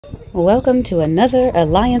Welcome to another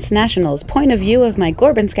Alliance Nationals point of view of my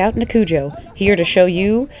Gorban scout Nikhujo, here to show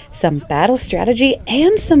you some battle strategy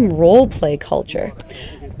and some roleplay culture.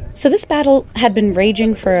 So this battle had been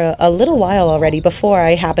raging for a little while already before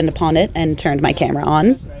I happened upon it and turned my camera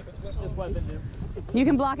on. You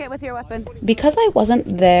can block it with your weapon. Because I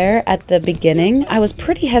wasn't there at the beginning, I was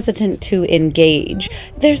pretty hesitant to engage.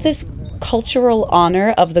 There's this cultural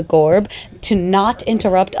honor of the Gorb to not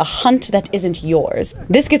interrupt a hunt that isn't yours.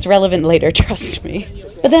 This gets relevant later, trust me.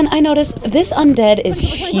 But then I noticed this undead is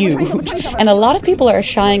huge, and a lot of people are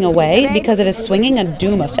shying away because it is swinging a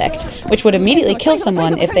doom effect, which would immediately kill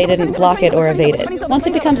someone if they didn't block it or evade it. Once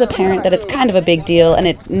it becomes apparent that it's kind of a big deal and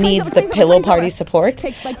it needs the pillow party support,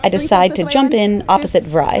 I decide to jump in opposite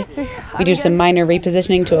Vry. We do some minor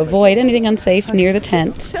repositioning to avoid anything unsafe near the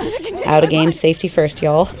tent. Out of game, safety first,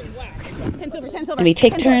 y'all. And we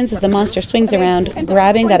take turns as the monster swings around,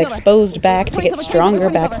 grabbing that exposed back to get stronger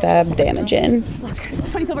backstab damage in.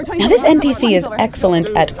 Now this NPC is excellent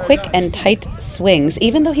at quick and tight swings,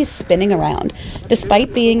 even though he's spinning around.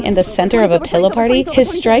 Despite being in the center of a pillow party, his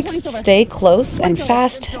strikes stay close and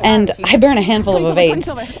fast, and I burn a handful of evades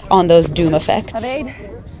on those doom effects.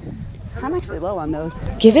 I'm actually low on those.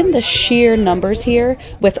 Given the sheer numbers here,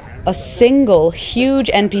 with a single huge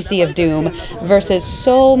NPC of Doom versus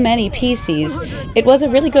so many PCs, it was a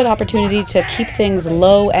really good opportunity to keep things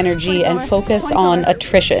low energy and focus on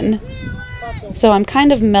attrition. So I'm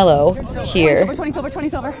kind of mellow here. 20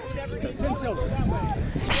 silver.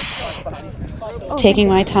 Taking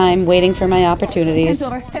my time, waiting for my opportunities.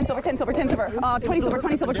 10 silver. 20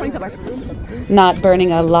 silver. Not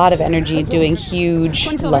burning a lot of energy doing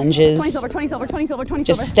huge lunges. 20 silver.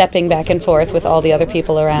 Just stepping back and forth with all the other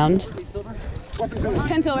people around.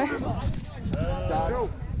 10 silver.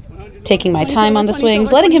 Taking my time on the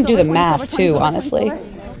swings, letting him do the math too, honestly.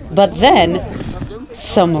 But then,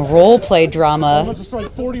 some roleplay drama.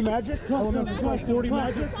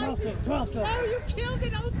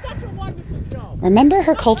 Remember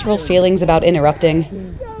her cultural feelings about interrupting?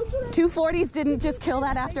 240s didn't just kill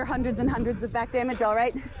that after hundreds and hundreds of back damage, all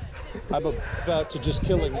right? I'm about to just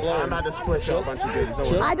kill and blow. I'm about to split a bunch of dudes.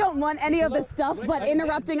 Sure. I don't want any of the stuff, but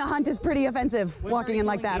interrupting a hunt is pretty offensive, walking in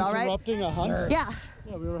like that, all right? Interrupting a hunt? Yeah.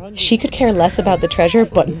 She could care less about the treasure,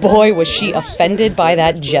 but boy was she offended by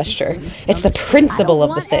that gesture. It's the principle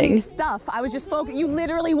of the thing. Any stuff. I was just focused. You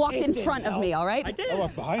literally walked in front of me, all right? I did. I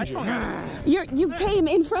walked behind you. You came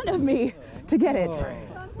in front of me to get it.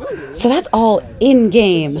 So that's all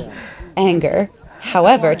in-game anger.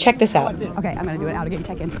 However, check this out. Okay, I'm gonna do an out-of-game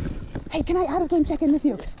check-in. Hey, can I out-of-game check-in with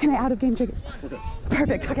you? Can I out-of-game check-in?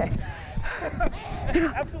 Perfect, okay.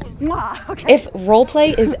 Okay. If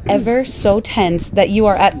roleplay is ever so tense that you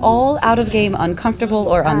are at all out of game, uncomfortable,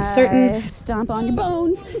 or uncertain, I stomp on your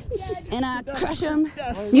bones and I crush them.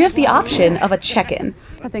 You have the option of a check-in.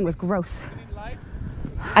 That thing was gross.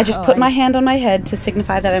 I just put my hand on my head to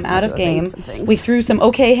signify that I'm out of game. We threw some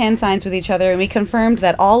okay hand signs with each other, and we confirmed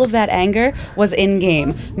that all of that anger was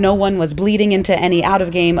in-game. No one was bleeding into any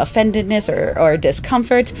out-of-game offendedness or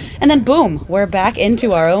discomfort. And then boom, we're back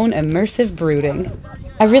into our own immersive brooding.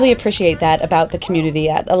 I really appreciate that about the community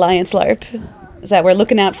at Alliance LARP, is that we're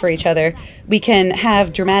looking out for each other. We can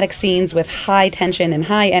have dramatic scenes with high tension and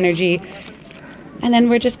high energy, and then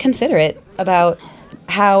we're just considerate about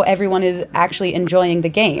how everyone is actually enjoying the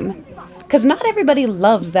game. Because not everybody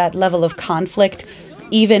loves that level of conflict,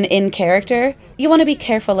 even in character. You want to be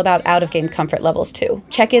careful about out-of-game comfort levels too.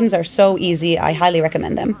 Check-ins are so easy, I highly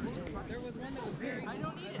recommend them.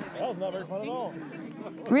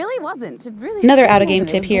 Really wasn't. It really Another out-of-game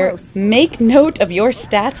tip here, make note of your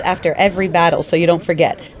stats after every battle so you don't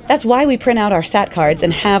forget. That's why we print out our stat cards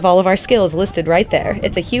and have all of our skills listed right there.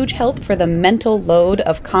 It's a huge help for the mental load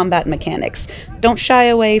of combat mechanics. Don't shy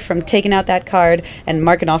away from taking out that card and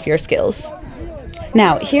marking off your skills.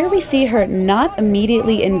 Now, here we see her not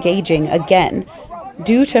immediately engaging again,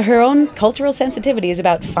 due to her own cultural sensitivities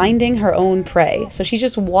about finding her own prey. So she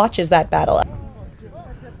just watches that battle.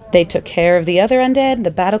 They took care of the other undead,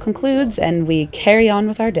 the battle concludes, and we carry on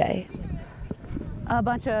with our day. A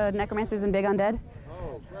bunch of necromancers and big undead.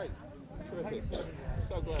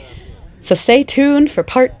 So stay tuned for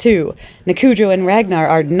part 2. Nikhujo and Ragnar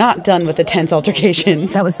are not done with the tense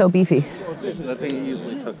altercations. That was so beefy. That thing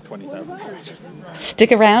easily took 20,000 damage.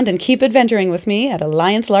 Stick around and keep adventuring with me at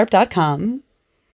AllianceLARP.com.